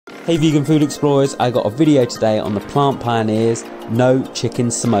Hey vegan food explorers, I got a video today on the Plant Pioneers No Chicken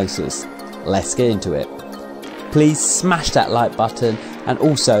Samosas. Let's get into it. Please smash that like button and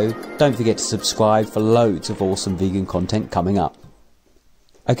also don't forget to subscribe for loads of awesome vegan content coming up.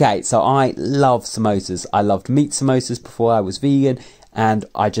 Okay, so I love samosas. I loved meat samosas before I was vegan and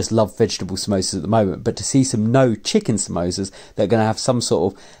I just love vegetable samosas at the moment. But to see some no chicken samosas that are going to have some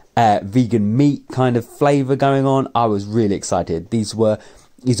sort of vegan meat kind of flavour going on, I was really excited. These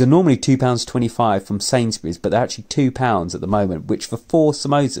are normally £2.25 from Sainsbury's, but they're actually £2 at the moment, which for 4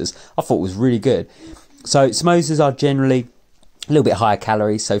 samosas I thought was really good. So samosas are generally a little bit higher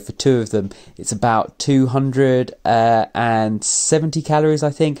calories, so for 2 of them it's about 270 calories, I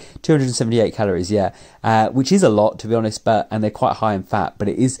think 278 calories, yeah, which is a lot, to be honest, and they're quite high in fat, but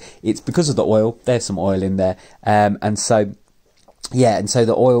it's because of the oil. There's some oil in there, and so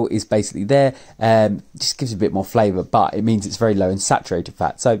the oil is basically there, just gives a bit more flavour, but it means it's very low in saturated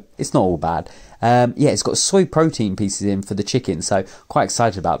fat, so it's not all bad. It's got soy protein pieces in for the chicken, so quite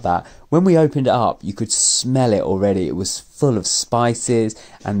excited about that. When we opened it up, you could smell it already. It was full of spices,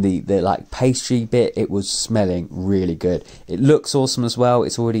 and the like pastry bit, it was smelling really good. It looks awesome as well.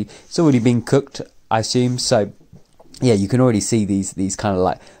 It's already been cooked, I assume. So yeah, you can already see these kind of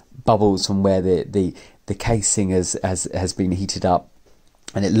like bubbles from where the casing has been heated up,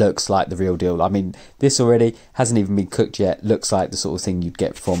 and it looks like the real deal. I mean, this already hasn't even been cooked yet. Looks like the sort of thing you'd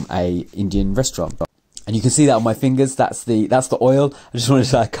get from a Indian restaurant. And you can see that on my fingers. That's the oil. I just wanted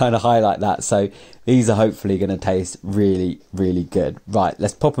to kind of highlight that. So these are hopefully going to taste really, really good. Right,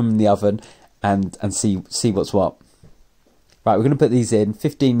 let's pop them in the oven and see what's what. Right, we're going to put these in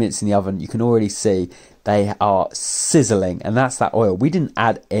 15 minutes in the oven. You can already see they are sizzling, and that's that oil. We didn't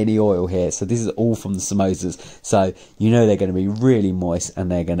add any oil here, so this is all from the samosas. So you know they're going to be really moist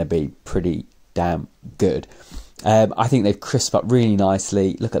and they're going to be pretty damn good. I think they've crisped up really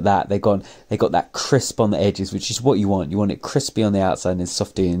nicely. Look at that. They got that crisp on the edges, which is what you want. You want it crispy on the outside and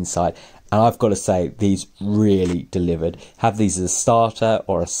softy inside. And I've got to say, these really delivered. Have these as a starter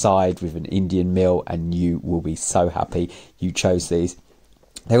or a side with an Indian meal, and you will be so happy you chose these.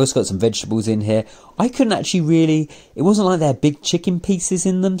 They also got some vegetables in here. I couldn't actually really, it wasn't like they had big chicken pieces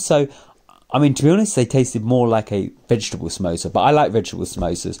in them. So, I mean, to be honest, they tasted more like a vegetable samosa. But I like vegetable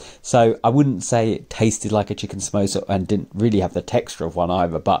samosas. So I wouldn't say it tasted like a chicken samosa and didn't really have the texture of one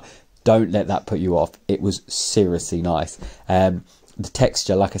either. But don't let that put you off. It was seriously nice. The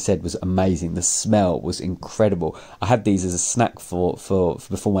texture, like I said, was amazing. The smell was incredible. I had these as a snack for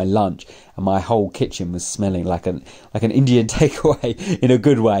before my lunch, and my whole kitchen was smelling like an Indian takeaway in a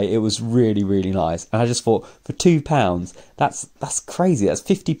good way. It was really, really nice. And I just thought, for £2, that's crazy. That's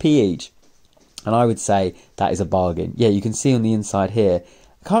 50p each, and I would say that is a bargain. Yeah, you can see on the inside here.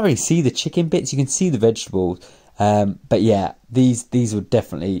 I can't really see the chicken bits. You can see the vegetables, but yeah, these were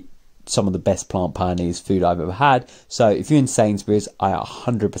definitely some of the best Plant Pioneers food I've ever had. So if you're in Sainsbury's, I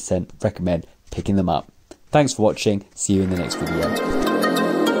 100% recommend picking them up. Thanks for watching. See you in the next video.